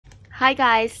Hi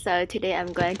guys, so today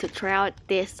I'm going to try out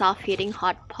this self-heating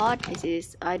hot pot.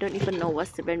 I don't even know what's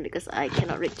the brand because I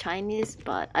cannot read Chinese,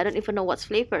 but I don't even know what's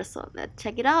flavor, so let's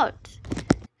check it out.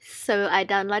 So I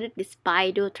downloaded this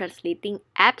Baidu translating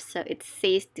app, so it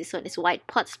says this one is white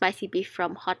pot spicy beef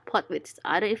from hot pot with,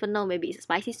 I don't even know, maybe it's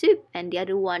spicy soup, and the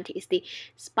other one is the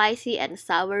spicy and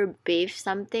sour beef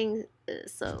something,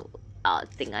 so I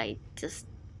think I just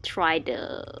try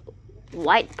the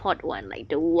white pot one, like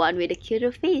the one with the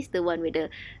cuter face, the one with the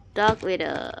dog with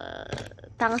a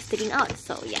tongue sticking out.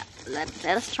 So yeah, let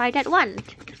us try that one.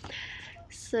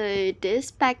 So this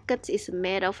packet is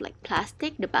made of like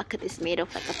plastic. The bucket is made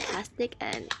of like a plastic,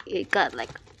 and it got like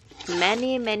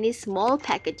many small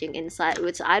packaging inside,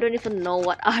 which I don't even know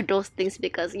what are those things,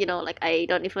 because like I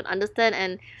don't even understand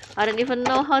and I don't even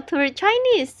know how to read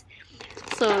Chinese.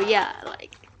 So yeah,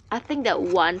 like I think that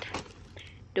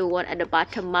the one at the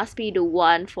bottom must be the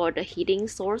one for the heating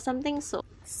source something, so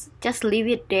just leave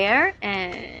it there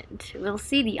and we'll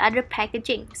see the other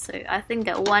packaging. So I think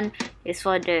that one is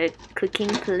for the cooking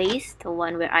place, the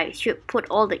one where I should put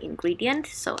all the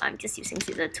ingredients, so I'm just using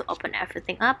scissors to open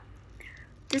everything up.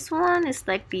 This one is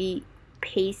like the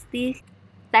pasty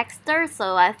texture,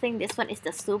 so I think this one is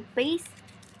the soup base.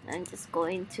 I'm just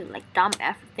going to like dump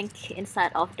everything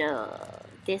inside of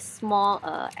this small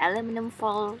aluminum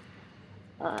foil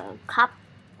cup.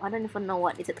 I don't even know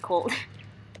what is it called.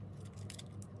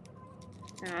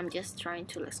 And I'm just trying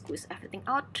to like squeeze everything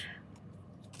out.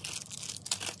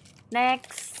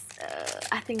 Next,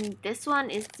 I think this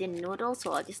one is the noodle,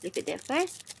 so I'll just leave it there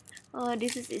first.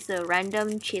 This is a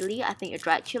random chili, I think a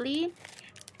dried chili.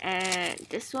 And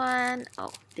this one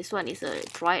is a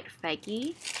dried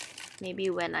veggie. Maybe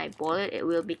when I boil it, it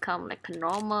will become like a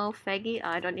normal veggie,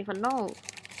 I don't even know.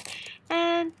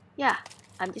 And yeah,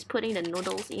 I'm just putting the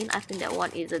noodles in. I think that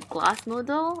one is a glass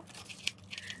noodle.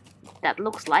 That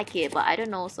looks like it, but I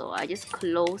don't know, so I just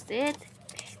closed it.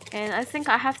 And I think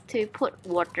I have to put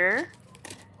water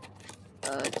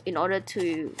in order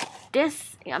to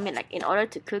in order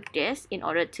to cook this, in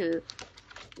order to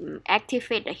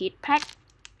activate the heat pack.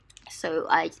 So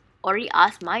I already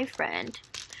asked my friend.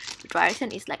 The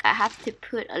direction is like I have to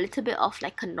put a little bit of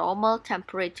like a normal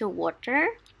temperature water,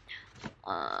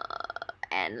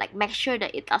 and like make sure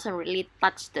that it doesn't really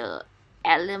touch the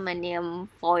aluminum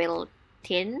foil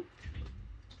tin.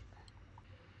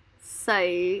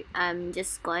 So I'm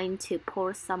just going to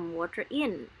pour some water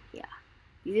in. Yeah,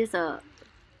 this is a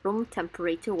room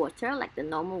temperature water, like the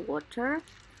normal water.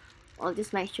 I'll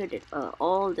just make sure that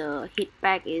all the heat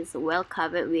pack is well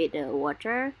covered with the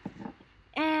water.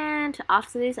 And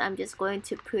after this, I'm just going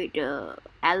to put the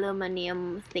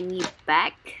aluminum thingy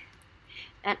back.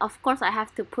 And of course I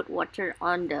have to put water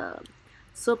on the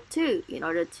soup too, in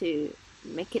order to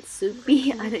make it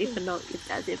soupy. I don't even know if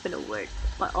that's even a word,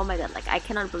 but oh my god, like I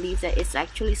cannot believe that it's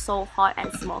actually so hot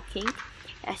and smoking.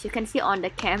 As you can see on the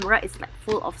camera, it's like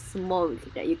full of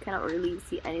smoke that you cannot really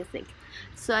see anything.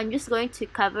 So I'm just going to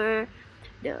cover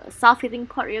the self-heating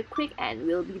pot real quick and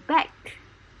we'll be back.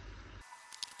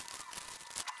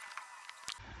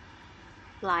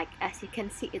 Like as you can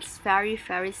see, it's very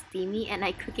steamy, and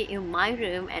I cook it in my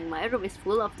room, and my room is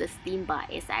full of the steam,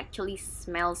 but it actually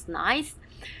smells nice,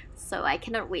 so I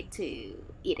cannot wait to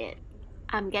eat it.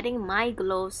 I'm getting my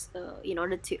gloves in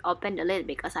order to open the lid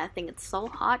because I think it's so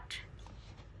hot.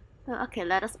 Okay,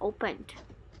 let us open.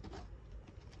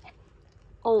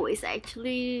 Oh, it's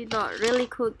actually not really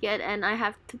cooked yet, and I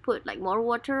have to put like more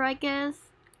water, I guess.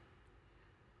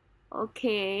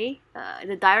 Okay,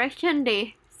 the direction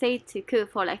they say to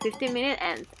cook for like 15 minutes,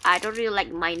 and I don't really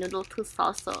like my noodle too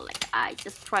soft, so like I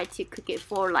just try to cook it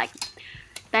for like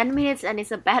 10 minutes, and it's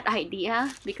a bad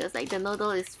idea because like the noodle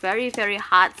is very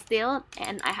hot still,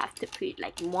 and I have to put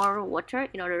like more water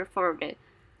in order for the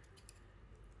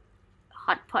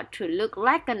hot pot to look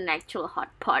like an actual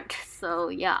hot pot. So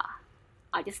yeah,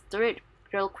 I just stir it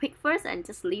real quick first and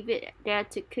just leave it there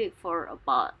to cook for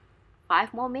about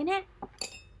 5 more minutes,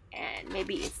 and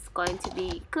maybe it's going to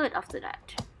be good after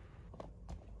that.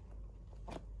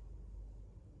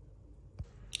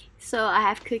 So I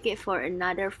have cooked it for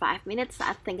another 5 minutes.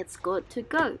 I think it's good to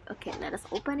go. Okay, let us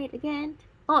open it again.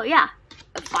 Oh yeah,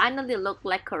 it finally looked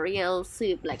like a real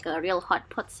soup, like a real hot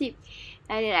pot soup,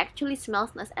 and it actually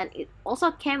smells nice. And it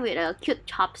also came with a cute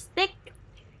chopstick,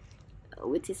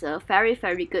 which is a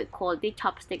very good quality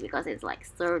chopstick because it's like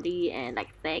sturdy and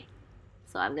like thick.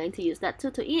 So I'm going to use that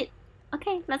too to eat.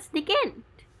 Okay, let's dig in.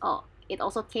 Oh, it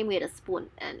also came with a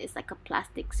spoon, and it's like a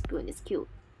plastic spoon. It's cute.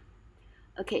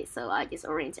 Okay, so I just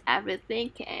arranged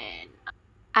everything and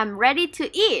I'm ready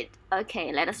to eat.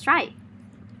 Okay, let us try.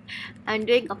 I'm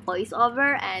doing a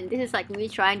voiceover, and this is like me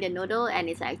trying the noodle, and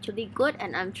it's actually good.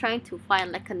 And I'm trying to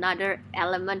find like another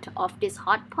element of this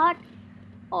hot pot.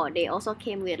 Oh, they also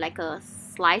came with like a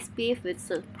sliced beef, which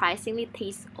surprisingly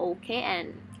tastes okay,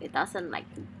 and it doesn't like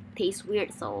taste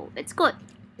weird, so it's good.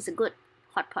 It's a good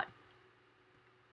hot pot.